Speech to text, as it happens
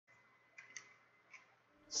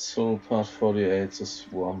So part 48, the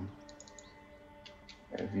swamp.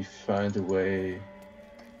 And we find a way.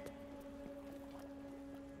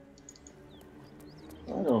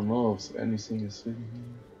 I don't know if anything is hidden here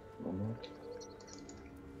or not.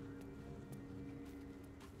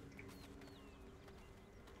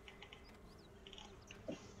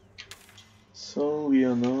 So we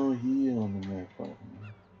are now here on the map right now.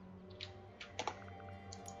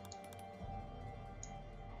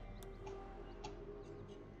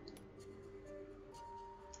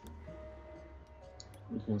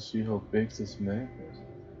 You can see how big this map is.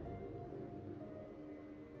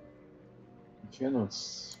 You cannot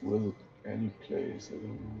visit any place, I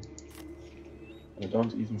don't know. I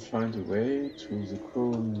don't even find a way to the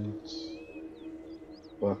current,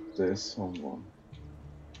 but there's someone.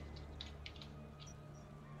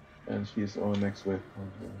 And here's our next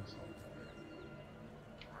waypoint.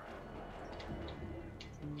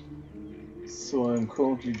 So I'm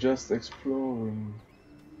currently just exploring.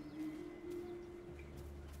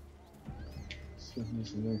 So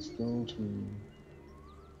here's the next door to.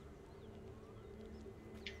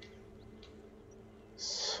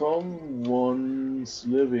 Someone's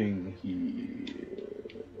living here.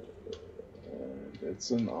 And it's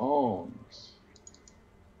an aunt.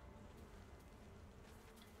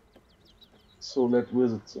 So let's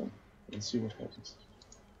visit them and see what happens.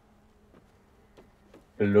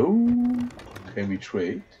 Hello? Can we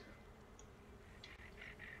trade?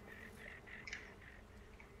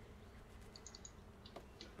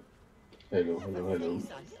 Hello, hello, hello.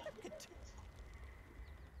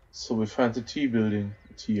 So we find the tea building,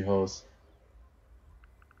 the tea house.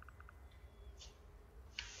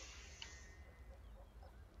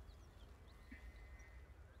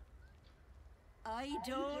 I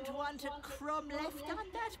don't want a crumb left on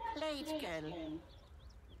that plate, girl.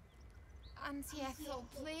 Auntie Ethel,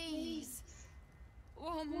 please.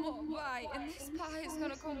 One more bite and this pie is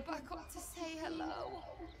gonna come back up to say hello.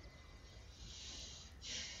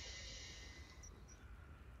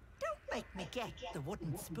 Don't make me get the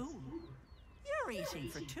wooden spoon. You're eating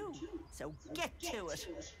for two, so get to it.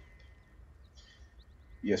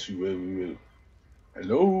 Yes, we will, we will.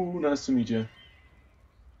 Hello, nice to meet you.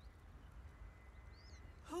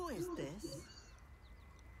 Who is this?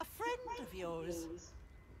 A friend of yours?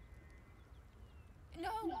 No,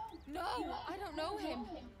 I don't know him.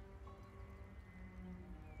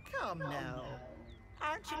 Come now.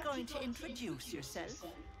 Aren't you going to introduce yourself?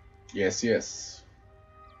 Yes, yes.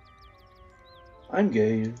 I'm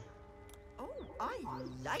Gail. Oh, I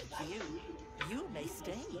like you. You may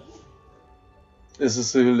stay. This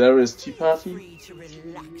is a hilarious tea Feel party. free to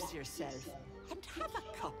relax yourself and have a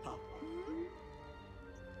cuppa.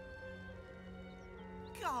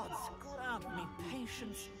 Gods grant me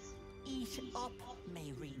patience. Eat up,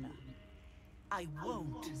 Mayrina. I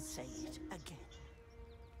won't say it again.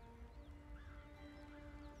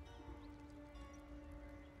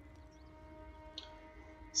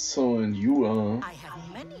 So, and you are? I have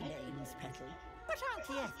many names, Petal, but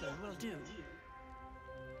Auntie Ethel will do.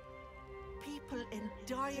 People in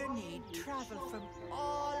dire need travel from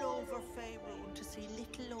all over Faerun to see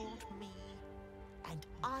little old me, and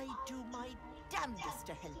I do my damnedest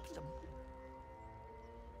to help them.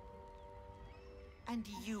 And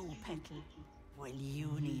you, Petal, well, you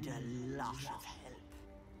need a lot of help.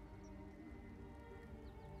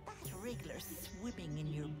 That wriggler swimming in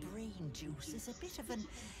your brain juice is a bit of an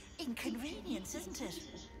inconvenience, isn't it?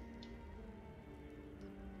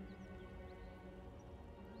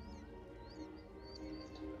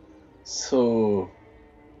 So,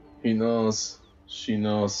 he knows, she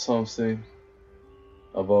knows something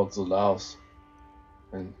about the louse.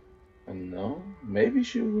 And now, maybe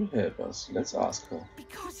she will help us. Let's ask her.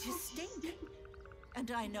 Because you stink.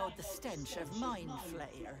 And I know the stench of mind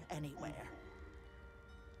flayer anywhere.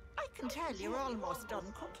 I can tell you're almost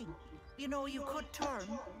done cooking. You know, you could turn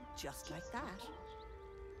just like that.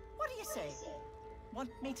 What do you say? Want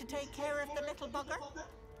me to take care of the little bugger?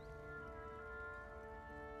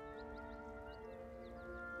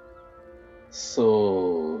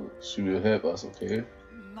 So, she will help us, okay?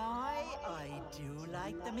 My, I do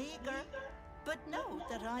like the meager. But note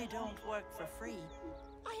that I don't work for free.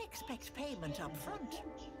 I expect payment up front.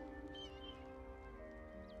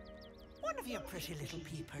 One of your pretty little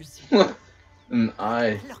peepers. An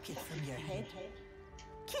eye. Pluck it from your head.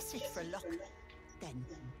 Kiss it for luck. Then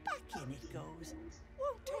back in it goes.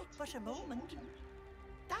 Won't take but a moment.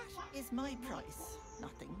 That is my price.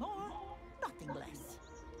 Nothing more, nothing less.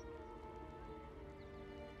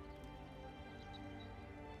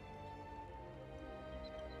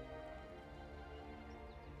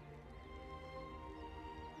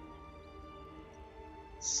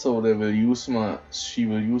 So they will use my. She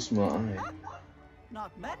will use my eye.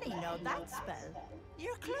 Not many know that spell.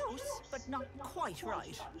 You're close, but not quite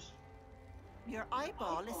right. Your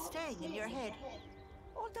eyeball is staying in your head,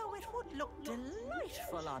 although it would look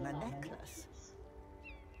delightful on a necklace.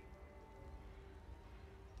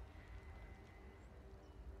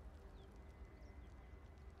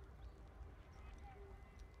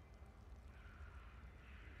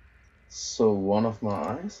 So one of my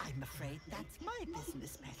eyes? I'm afraid that's my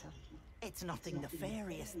business, Petal. It's nothing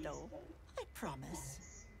nefarious, though. I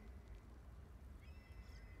promise.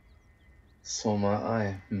 So my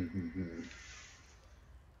eye.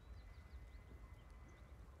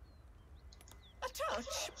 A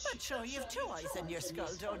touch, but sure you've two eyes in your skull,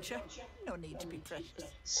 don't you? No need to be precious.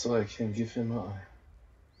 So I can give him my eye.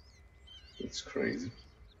 It's crazy.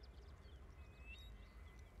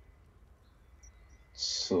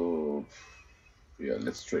 So yeah,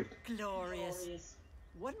 let's trade. Glorious.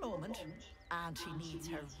 One moment, and she needs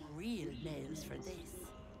her real nails for this.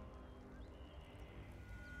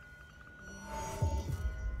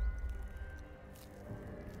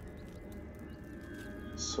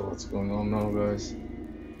 So what's going on now, guys?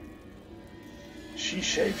 She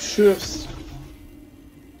shapeshifts.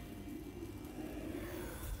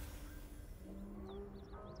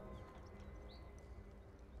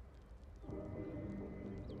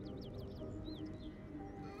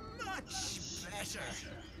 Much better.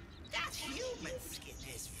 That human skin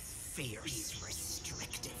is fierce,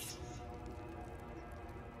 restrictive.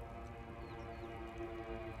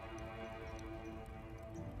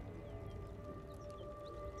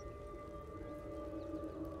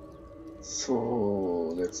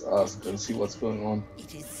 So let's ask and see what's going on.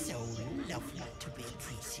 It is so lovely to be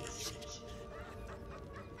appreciated.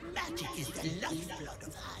 Magic is the lifeblood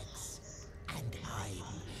of hags, and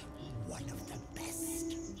I'm one of the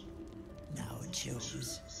best. Now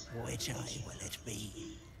choose which eye will it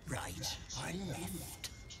be, right or left?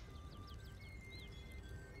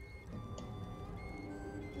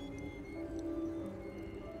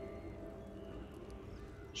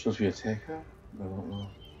 Should we attack her? I don't know.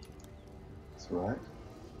 It's right.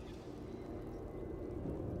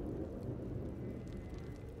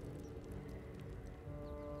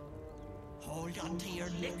 Hold on to your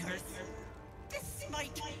knickers. This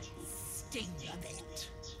might sting a bit.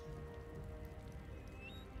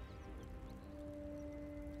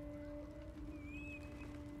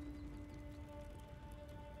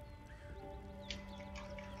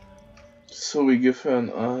 So we give her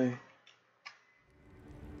an eye.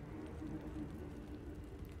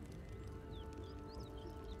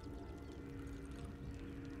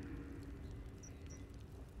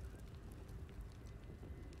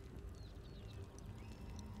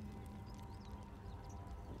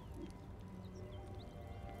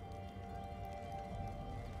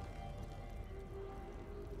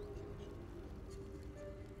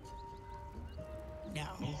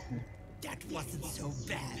 No, that wasn't so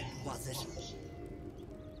bad, was it?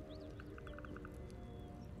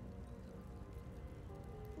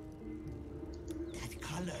 That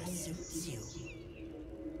color suits you.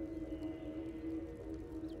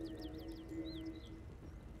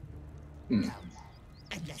 Now,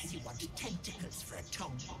 unless you want tentacles for a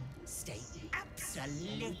tongue, stay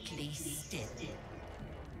absolutely still.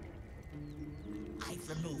 I've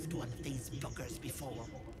removed one of these buggers before,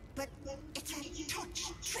 but it's a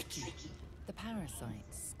touch tricky. The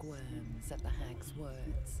parasite squirms at the hag's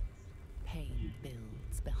words. Pain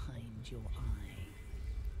builds behind your eye.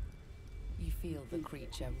 You feel the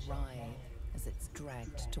creature writhe as it's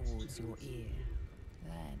dragged towards your ear.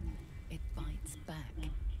 Then it bites back,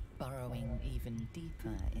 burrowing even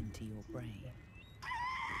deeper into your brain.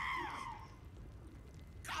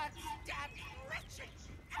 Goddamn wretched!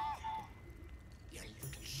 You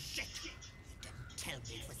little shit! You didn't tell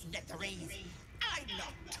me it was netherese. I'm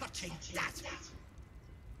not touching that!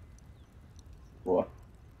 What?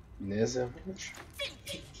 Netherese?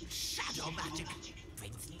 Filthy shadow magic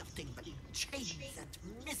brings nothing but chains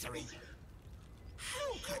and misery.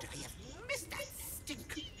 How could I have missed that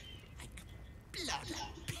stink? Like blood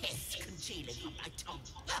and piss congealing on my tongue.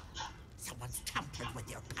 Someone's tampered with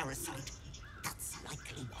your parasite. That's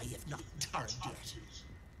likely why you've not turned yet.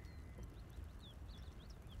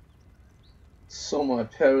 So my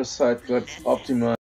parasite got optimized.